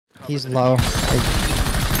He's low.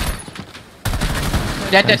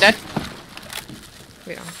 Dead.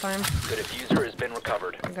 We don't have time. The diffuser has been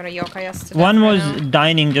recovered. I'm gonna yokai us to One death was right now.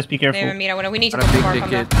 dining, just be careful. They have a meet. We need to Got go a to bar big from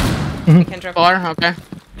kid. there. We can drop. Bar, okay.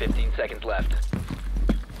 15 seconds left.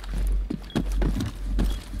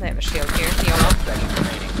 They have a shield here. YOLO. Seconds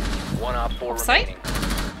remaining. 1 op 4 Offside? remaining.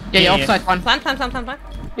 Yeah, offside one. Plant.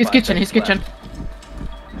 His kitchen.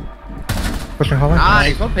 Pushing hallway.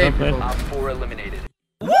 Nice, well played. Well people. Op 4 eliminated.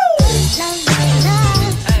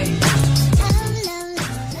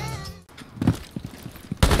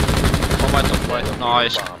 Oh my god,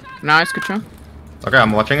 nice. Bomb. Nice, good job. Okay,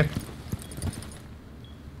 I'm watching it.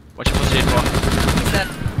 Watch your position, bro. He's dead.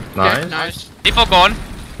 Nice. Yeah, nice. Default gone.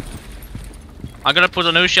 I'm gonna put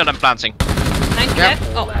a new shield and planting. 90 Yep. dead.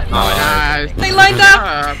 Oh. Nice. They lined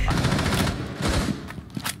up!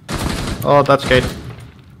 Oh, that's gate.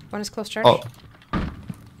 One is close charge. Oh,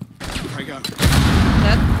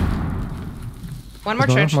 Dead. One more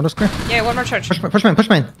church. Motor square. Yeah, one more church. Push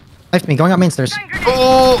main. Left me, going up main stairs.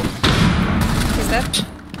 Oh! He's dead.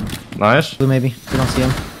 nice. Blue maybe. We don't see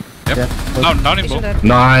him. Yep. Yeah. Down in He's both. dead.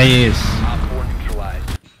 Nice. Op 4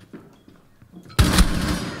 neutralized.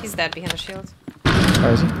 He's dead behind the shield.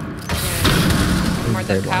 Where is he? Yeah. One more dead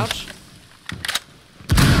Very blind. couch.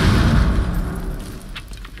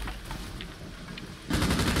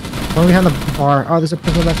 One behind the bar. Oh, there's a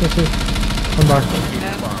person back there too. One bar.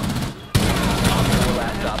 Dead. Op 4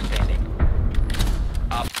 last stop standing.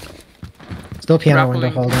 Still piano Grappling.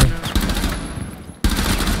 window holding.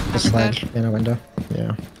 This Knock ledge. is dead. Piano window.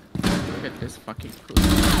 Yeah. Look at this fucking cool.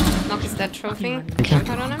 Knock is dead trophy. Okay. Jump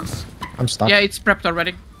out on him. I'm stuck. Yeah, it's prepped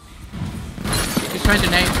already. He's trying to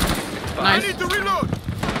nade. Nice.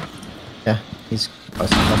 Yeah, he's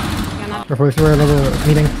close enough. Yeah, not. Careful if you were a little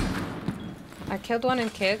meeting. I killed one in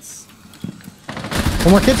kids.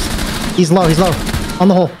 One more kids. He's low. On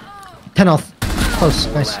the hole. 10 health. Close.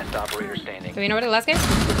 Nice. Last operator standing. Do we know where the last guy is?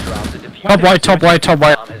 Drop the diffuser. Top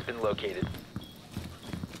white. Bomb has been located.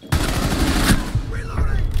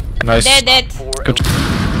 Nice. Dead. 4 Good.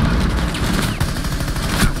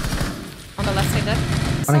 On the left side dead.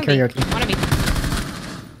 I'm in karaoke. Wanna be.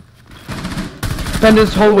 Bend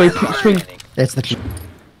this hallway, swing. It's the key.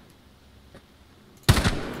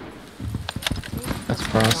 That's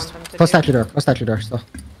frost. want them to Close do. that your door still.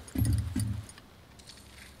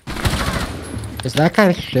 Is that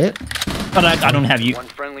guy shit? But I don't have you. One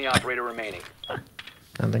friendly operator remaining.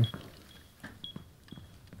 Nothing.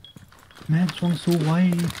 Man, swung so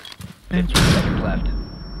wide. 15 seconds left.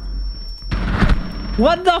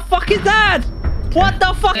 What the fuck is that? What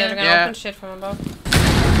the fuck? Yeah, they're gonna Yeah. open shit from above.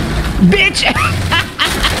 Bitch!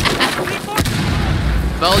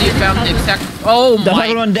 Well, you found the exact. Oh The my.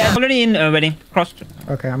 other one dead. Already in, wedding. Crossed.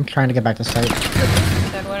 Okay, I'm trying to get back to site.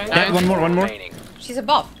 Dead wedding. Dead, one more. Remaining. She's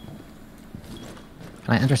above.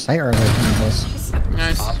 Can I enter site or like in close? She's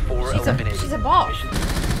Nice. Op 4 eliminated. she's above. Mission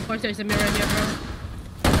Of course, there's a mirror in here, bro.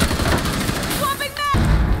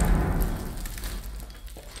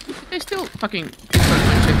 They still fucking.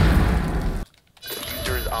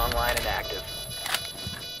 diffuser is online and active.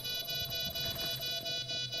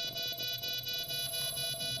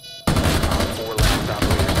 Op 4 last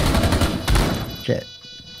operator. Shit.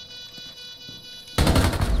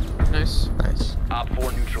 Nice. Nice. Op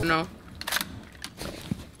 4 neutral. No.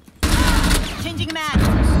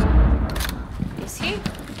 Is he?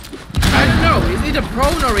 I don't know. Is it a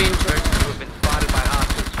prone or injured? You have been spotted by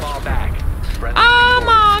hostiles. Fall back. Friendly Oh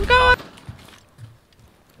my god.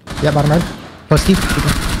 Yeah, bottom right. Close deep.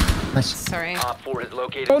 Nice. Sorry. Op 4 is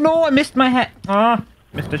located. Oh no, I missed my hat. Ah,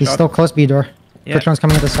 missed the He's shot. still close B door. Yeah. Which one's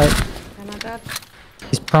coming at the site? I'm not dead.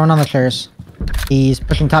 He's prone on the chairs. He's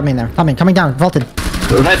pushing top main there. Top main, coming down, vaulted. Op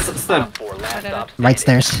 4 last stop Right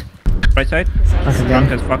standing. stairs. Right side. Okay, Drunk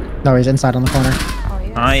again. as fuck. No, he's inside on the corner. Oh,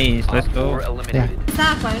 yes. Nice, let's Op 4 go. eliminated.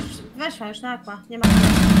 Na aqua, już weszła już na aqua. Nie ma.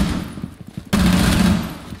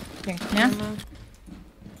 Pięknie.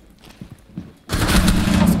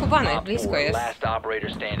 O, skubany, Op blisko 4 jest. last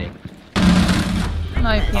operator standing.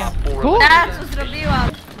 No i nie. Op 4 A, eliminated. co zrobiłam?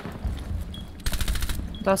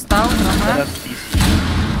 Dostał, dobra. Teraz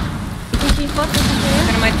Jakieś info, co się dzieje?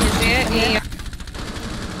 Termite nie żyje i...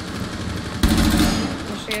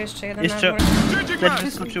 Nie żyje jeszcze jeden jeszcze nabór. też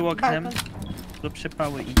wyskoczył oknem. Do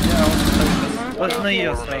przypały idzie, a on cały czas... O, no i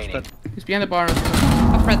ostatni. He's behind the bar.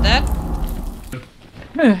 Offer dead.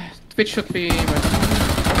 Twitch should be.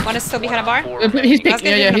 One is still behind a bar. He's picked.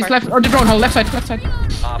 Yeah, yeah. He's left. Or the drone hole. Left side. Left side.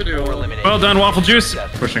 Op 4 eliminated. Well done, Waffle Juice.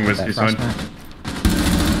 Pushing with That his frost own. map.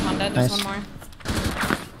 One dead, there's Nice. one more.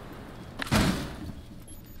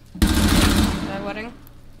 Dead wedding.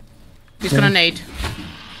 He's gonna nade.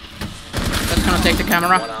 That's gonna take the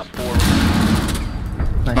camera. One Op 4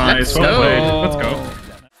 Nice. Nice, well go. played. Let's go.